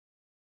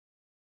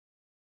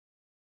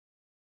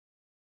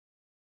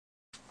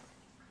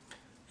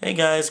Hey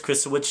guys,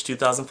 Chris the Witch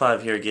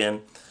 2005 here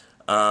again.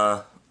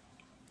 Uh,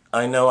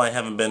 I know I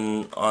haven't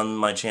been on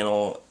my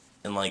channel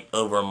in like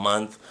over a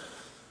month,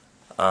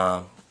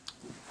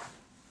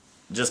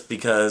 just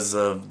because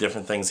of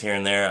different things here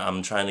and there.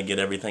 I'm trying to get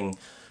everything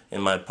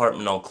in my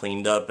apartment all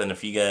cleaned up, and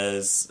if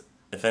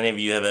any of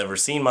you have ever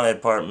seen my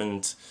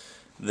apartment,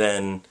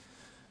 then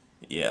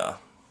yeah,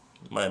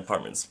 my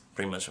apartment's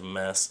pretty much a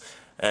mess.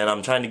 And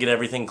I'm trying to get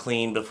everything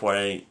clean before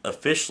I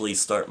officially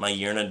start my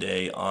year and a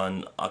day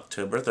on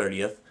October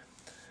 30th.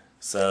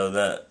 So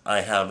that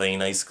I have a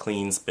nice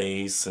clean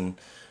space and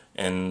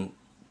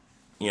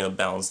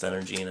balanced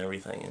energy and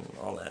everything and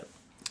all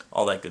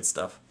that good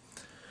stuff.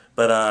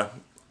 But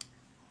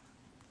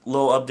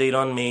little update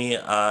on me.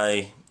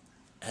 I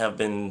have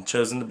been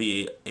chosen to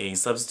be a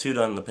substitute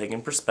on the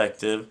Pagan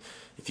Perspective.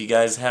 If you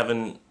guys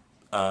haven't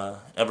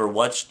ever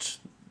watched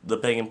the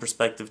Pagan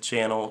Perspective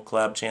channel,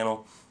 collab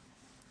channel,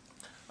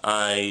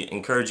 I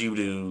encourage you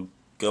to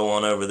go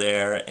on over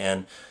there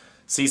and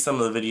see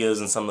some of the videos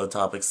and some of the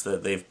topics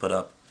that they've put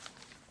up.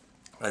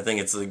 I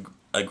think it's a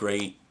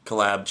great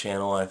collab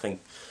channel. I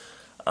think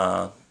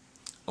a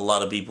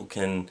lot of people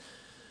can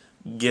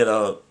get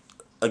a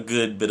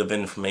good bit of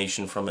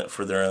information from it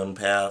for their own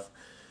path,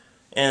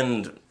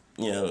 and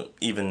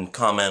even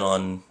comment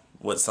on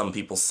what some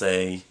people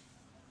say,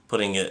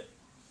 putting in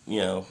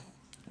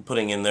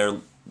their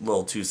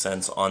little 2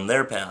 cents on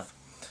their path.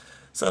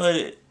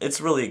 So it's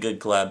really a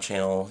good collab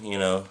channel.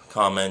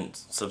 Comment,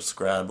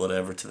 subscribe,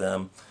 whatever to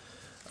them.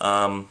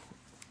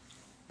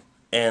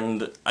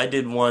 And I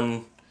did one,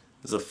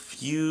 it was a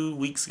few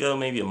weeks ago,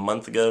 maybe a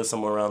month ago,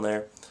 somewhere around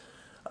there,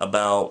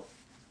 about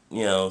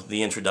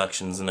the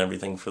introductions and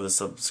everything for the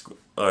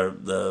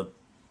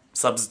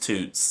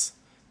substitutes.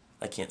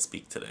 I can't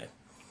speak today,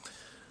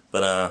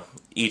 but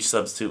each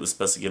substitute was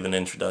supposed to give an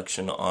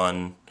introduction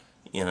on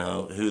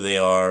who they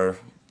are,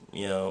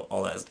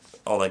 all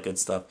that good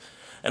stuff.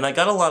 And I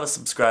got a lot of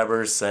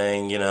subscribers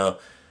saying,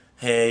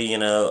 hey,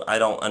 I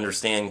don't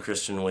understand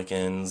Christian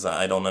Wiccans.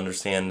 I don't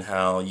understand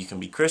how you can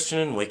be Christian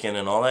and Wiccan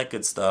and all that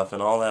good stuff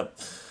and all that,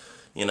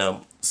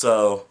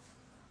 So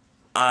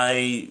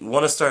I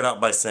want to start out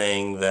by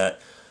saying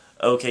that,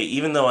 okay,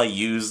 even though I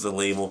use the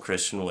label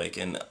Christian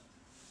Wiccan,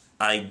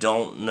 I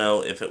don't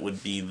know if it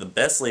would be the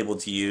best label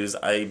to use.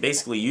 I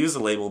basically use the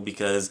label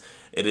because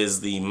it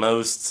is the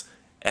most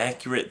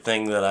accurate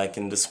thing that I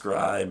can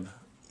describe.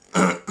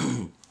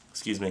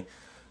 Excuse me.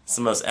 It's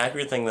the most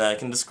accurate thing that I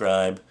can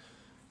describe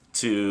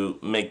to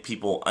make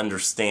people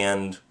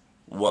understand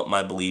what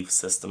my belief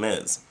system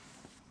is.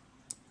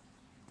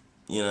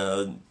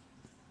 I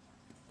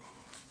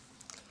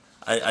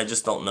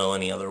just don't know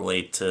any other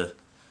way to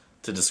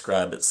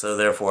describe it, so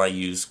therefore I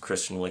use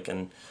Christian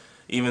Wiccan.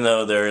 Even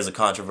though there is a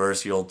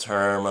controversial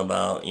term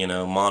about,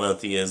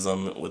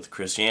 monotheism with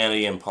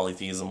Christianity and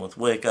polytheism with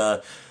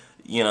Wicca,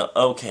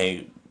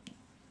 okay,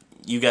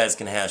 you guys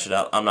can hash it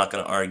out. I'm not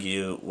going to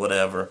argue,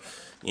 whatever,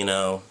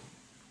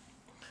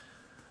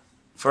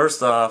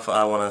 First off,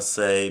 I want to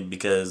say,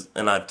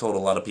 and I've told a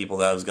lot of people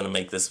that I was going to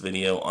make this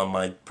video on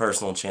my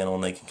personal channel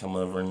and they can come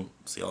over and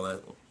see all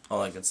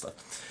that good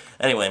stuff.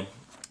 Anyway,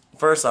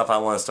 first off, I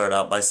want to start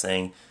out by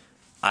saying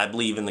I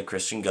believe in the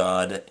Christian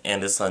God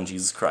and His Son,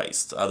 Jesus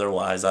Christ.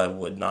 Otherwise, I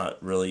would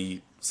not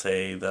really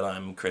say that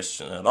I'm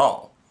Christian at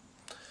all.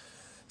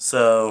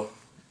 So,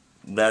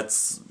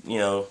 that's,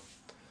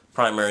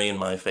 primary in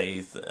my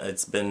faith.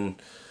 It's been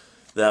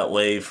that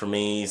way for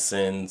me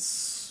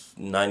since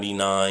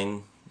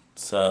 '99.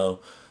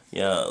 So,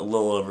 yeah, a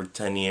little over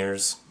 10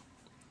 years.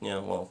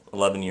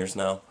 11 years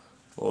now.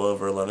 A little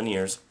over 11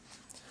 years.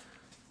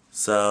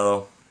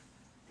 So,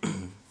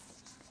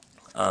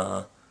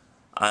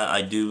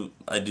 I do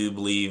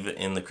believe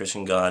in the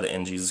Christian God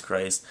and Jesus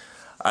Christ.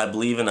 I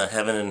believe in a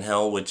heaven and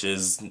hell, which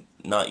is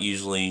not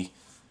usually,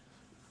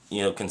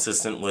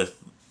 consistent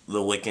with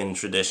the Wiccan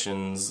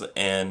traditions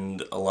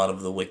and a lot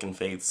of the Wiccan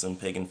faiths and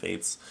pagan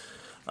faiths.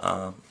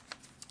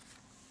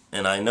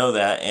 And I know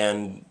that,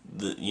 and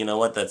you know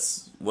what?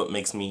 That's what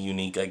makes me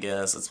unique, I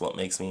guess. It's what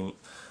makes me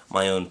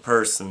my own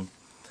person.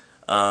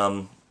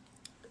 And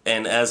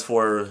as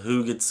for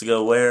who gets to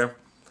go where,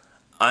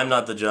 I'm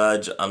not the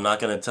judge. I'm not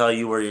going to tell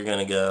you where you're going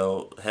to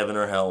go, heaven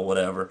or hell,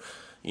 whatever.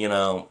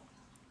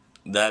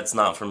 That's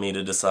not for me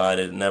to decide.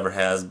 It never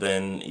has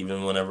been,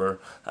 even whenever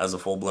I was a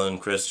full-blown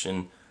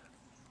Christian.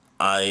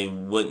 I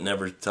would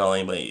never tell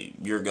anybody,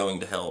 you're going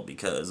to hell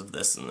because of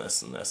this and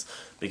this and this.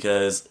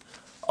 Because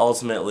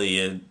ultimately,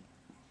 it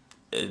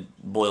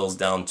boils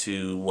down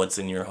to what's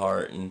in your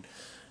heart and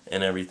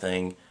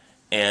everything.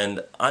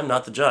 And I'm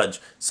not the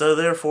judge. So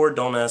therefore,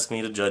 don't ask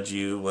me to judge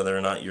you whether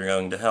or not you're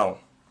going to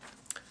hell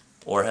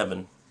or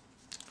heaven.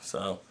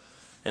 So,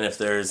 and if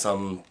there is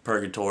some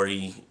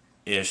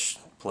purgatory-ish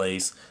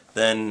place,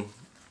 then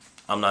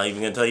I'm not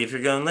even going to tell you if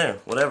you're going there.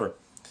 Whatever.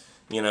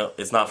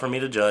 It's not for me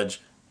to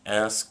judge.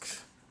 Ask,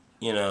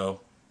 the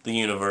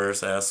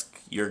universe. Ask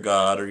your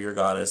god or your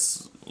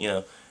goddess,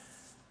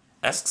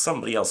 ask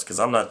somebody else, because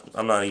I'm not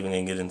even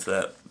going to get into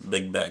that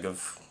big bag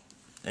of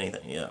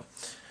anything, yeah.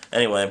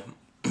 Anyway,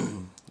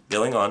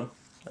 going on,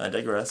 I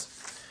digress.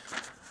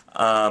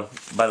 By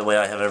the way,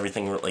 I have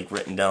everything like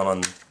written down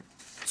on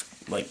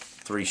like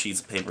 3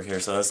 sheets of paper here,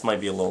 so this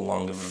might be a little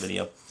long of a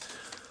video.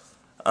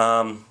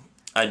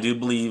 I do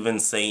believe in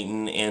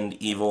Satan and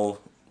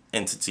evil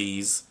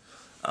entities.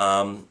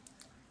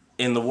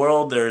 In the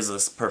world, there's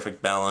this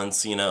perfect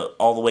balance, you know,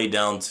 all the way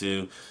down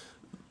to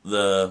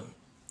the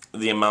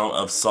amount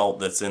of salt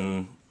that's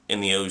in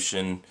the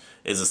ocean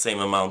is the same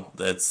amount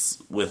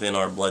that's within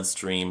our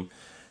bloodstream,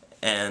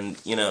 and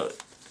you know,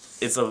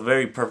 it's a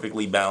very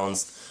perfectly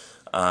balanced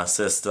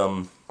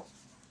system,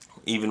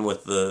 even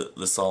with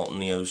the salt in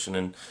the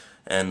ocean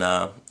and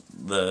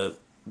the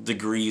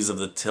degrees of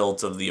the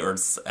tilt of the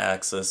Earth's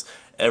axis.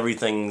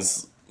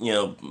 Everything's, you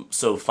know,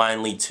 so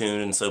finely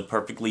tuned and so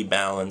perfectly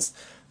balanced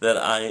that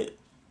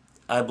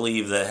I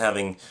believe that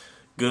having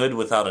good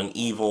without an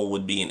evil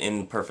would be an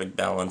imperfect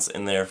balance,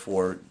 and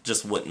therefore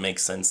just wouldn't make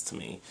sense to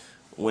me.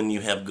 When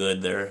you have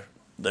good,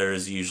 there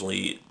is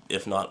usually,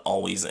 if not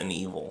always, an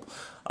evil.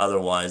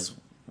 Otherwise,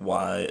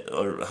 why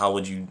or how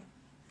would you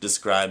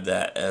describe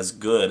that as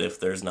good if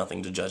there's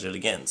nothing to judge it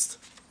against?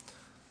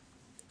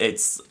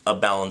 It's a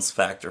balance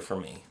factor for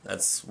me.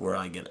 That's where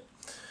I get it.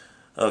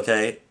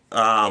 Okay.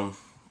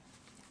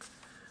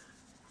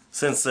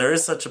 Since there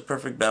is such a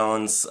perfect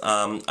balance,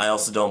 I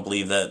also don't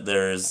believe that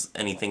there is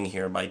anything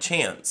here by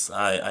chance.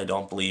 I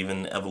don't believe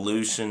in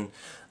evolution.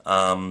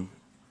 And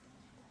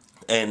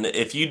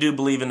if you do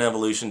believe in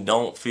evolution,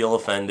 don't feel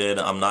offended.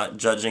 I'm not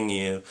judging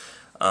you.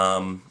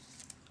 I've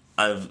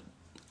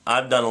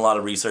done a lot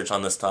of research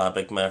on this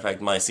topic. Matter of fact,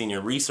 my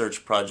senior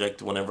research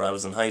project whenever I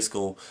was in high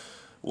school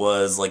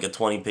was like a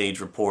 20-page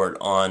report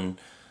on,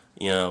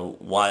 you know,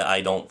 why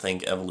I don't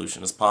think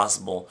evolution is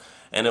possible.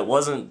 And it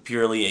wasn't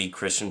purely a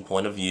Christian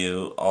point of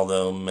view,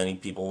 although many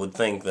people would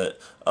think that,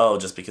 oh,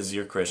 just because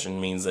you're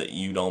Christian means that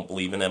you don't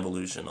believe in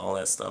evolution, all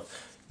that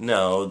stuff.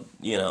 No,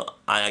 you know,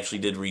 I actually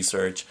did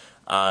research.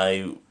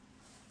 I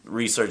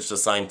researched the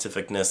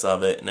scientificness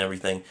of it and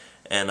everything,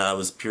 and I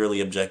was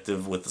purely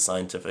objective with the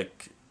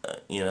scientific,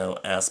 you know,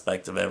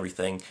 aspect of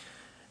everything,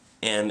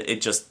 and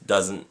it just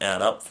doesn't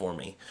add up for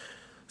me.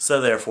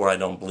 So therefore, I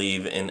don't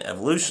believe in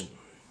evolution.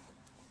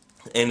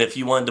 And if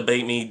you want to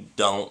debate me,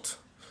 don't.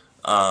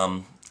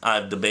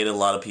 I've debated a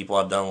lot of people.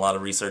 I've done a lot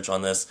of research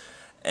on this,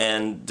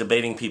 and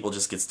debating people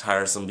just gets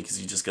tiresome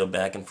because you just go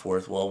back and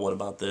forth. Well, what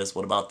about this?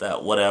 What about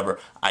that? Whatever.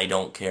 I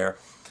don't care.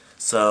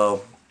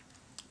 So,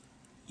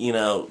 you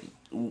know,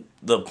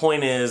 the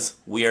point is,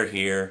 we are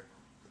here.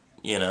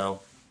 You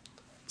know,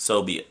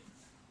 so be it.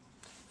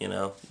 You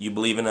know, you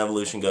believe in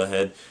evolution, go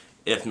ahead.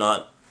 If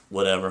not,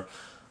 whatever.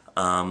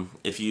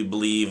 If you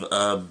believe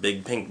a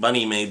big pink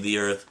bunny made the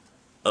earth,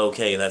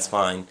 okay, that's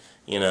fine.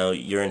 You know,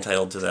 you're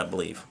entitled to that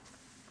belief.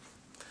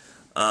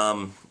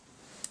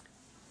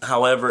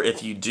 However,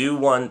 if you do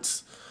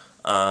want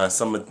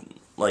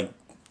like,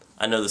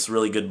 I know this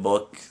really good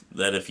book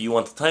that if you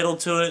want the title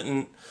to it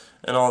and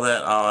all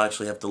that, I'll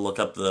actually have to look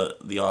up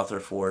the author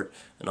for it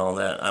and all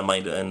that. I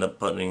might end up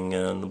putting it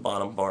in the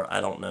bottom bar.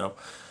 I don't know.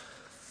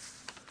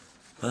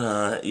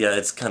 But, yeah,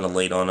 it's kind of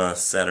late on a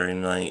Saturday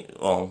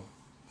night, well,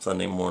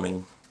 Sunday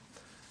morning,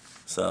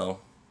 so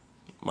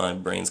my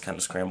brain's kind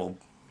of scrambled.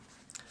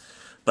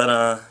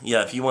 But,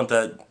 yeah, if you want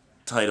that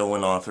title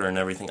and author and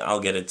everything,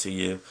 I'll get it to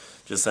you.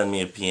 Just send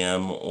me a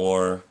PM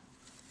or,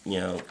 you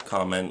know,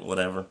 comment,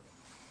 whatever.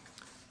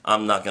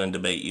 I'm not going to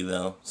debate you,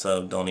 though,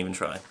 so don't even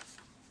try.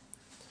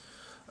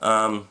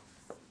 I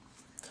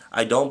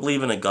don't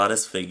believe in a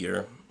goddess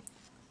figure,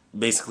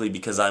 basically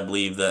because I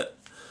believe that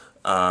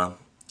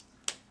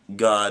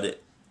God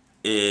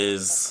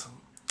is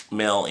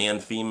male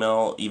and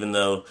female, even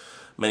though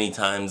many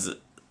times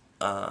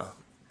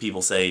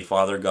people say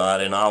Father God,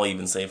 and I'll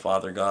even say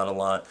Father God a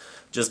lot,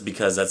 just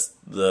because that's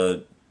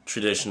the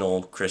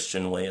traditional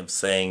Christian way of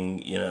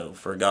saying, you know,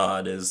 for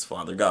God is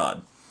Father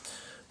God.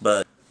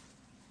 But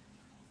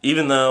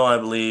even though I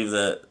believe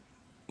that,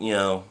 you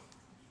know,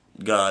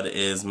 God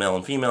is male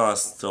and female, I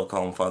still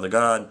call him Father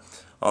God,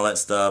 all that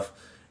stuff.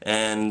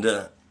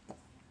 And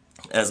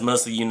as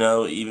most of you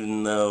know,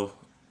 even though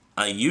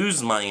I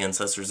use my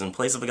ancestors in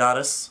place of a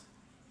goddess,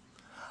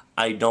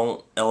 I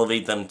don't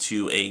elevate them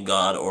to a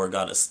god or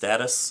goddess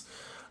status.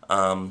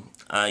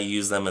 I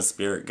use them as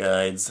spirit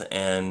guides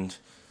and,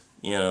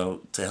 you know,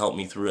 to help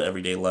me through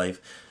everyday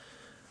life.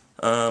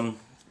 I'm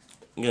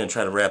going to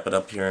try to wrap it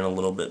up here in a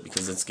little bit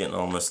because it's getting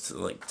almost to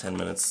like 10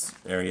 minutes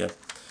area.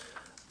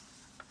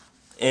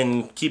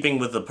 In keeping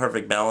with the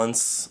perfect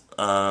balance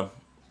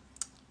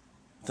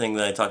thing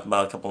that I talked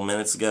about a couple of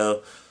minutes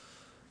ago,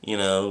 you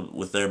know,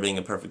 with there being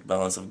a perfect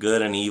balance of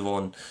good and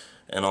evil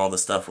and all the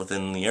stuff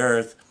within the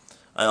earth,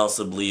 I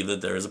also believe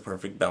that there is a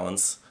perfect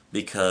balance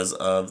because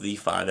of the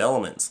 5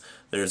 elements.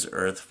 There's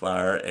earth,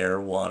 fire, air,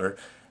 water,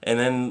 and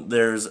then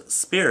there's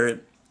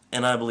spirit,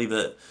 and I believe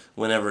that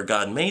whenever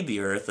God made the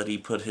earth, that he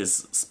put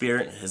his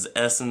spirit, his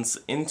essence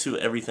into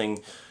everything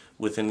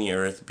within the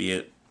earth, be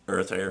it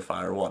earth, air,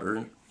 fire,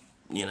 water,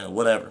 you know,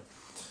 whatever.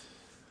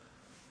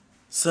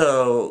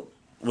 So,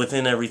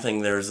 within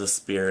everything there's a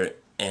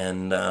spirit,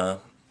 and,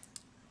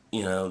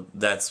 you know,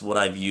 that's what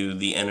I view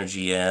the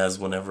energy as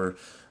whenever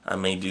I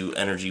may do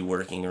energy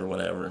working or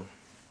whatever.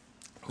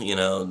 You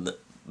know,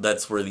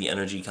 that's where the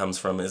energy comes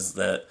from, is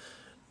that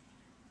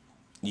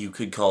you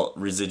could call it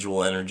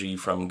residual energy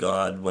from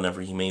God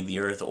whenever he made the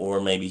earth, or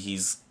maybe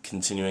he's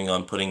continuing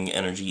on putting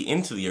energy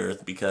into the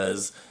earth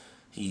because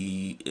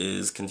he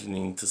is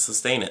continuing to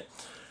sustain it.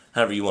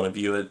 However you want to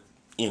view it,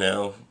 you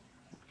know,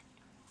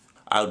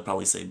 I would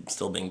probably say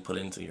still being put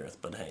into the earth,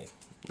 but hey,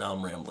 now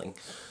I'm rambling.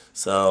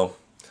 So,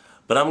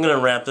 but I'm going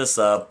to wrap this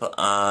up.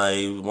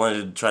 I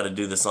wanted to try to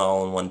do this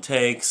all in one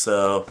take,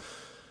 so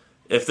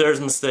if there's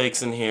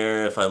mistakes in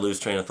here, if I lose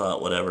train of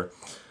thought, whatever,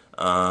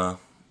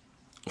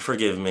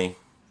 forgive me.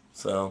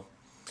 So,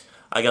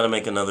 I gotta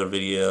make another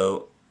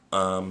video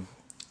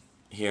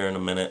here in a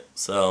minute.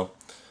 So,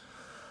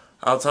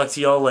 I'll talk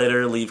to y'all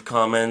later. Leave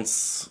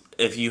comments.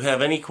 If you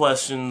have any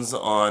questions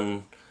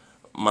on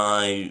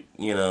my,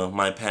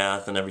 my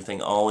path and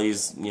everything,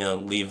 always,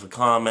 leave a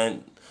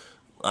comment.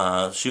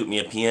 Shoot me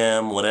a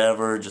PM,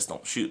 whatever. Just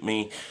don't shoot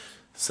me.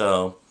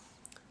 So,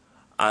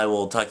 I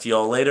will talk to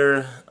y'all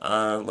later.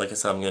 Like I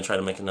said, I'm going to try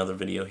to make another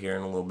video here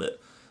in a little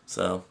bit.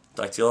 So,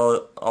 talk to you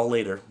all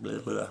later. Blah,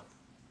 blah.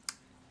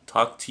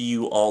 Talk to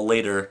you all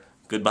later.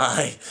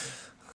 Goodbye.